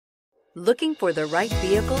Looking for the right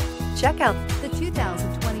vehicle? Check out the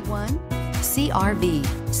 2021 CR-V.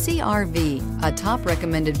 CR-V, a top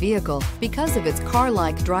recommended vehicle because of its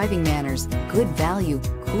car-like driving manners, good value,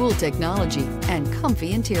 cool technology, and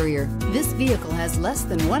comfy interior. This vehicle has less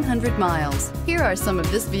than 100 miles. Here are some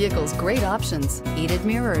of this vehicle's great options: heated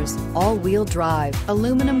mirrors, all-wheel drive,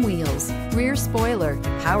 aluminum wheels, rear spoiler,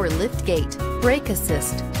 power lift gate, brake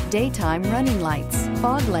assist, daytime running lights,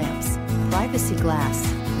 fog lamps, privacy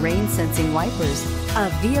glass, rain sensing wipers. A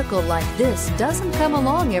vehicle like this doesn't come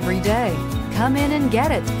along every day. Come in and get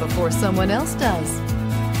it before someone else does.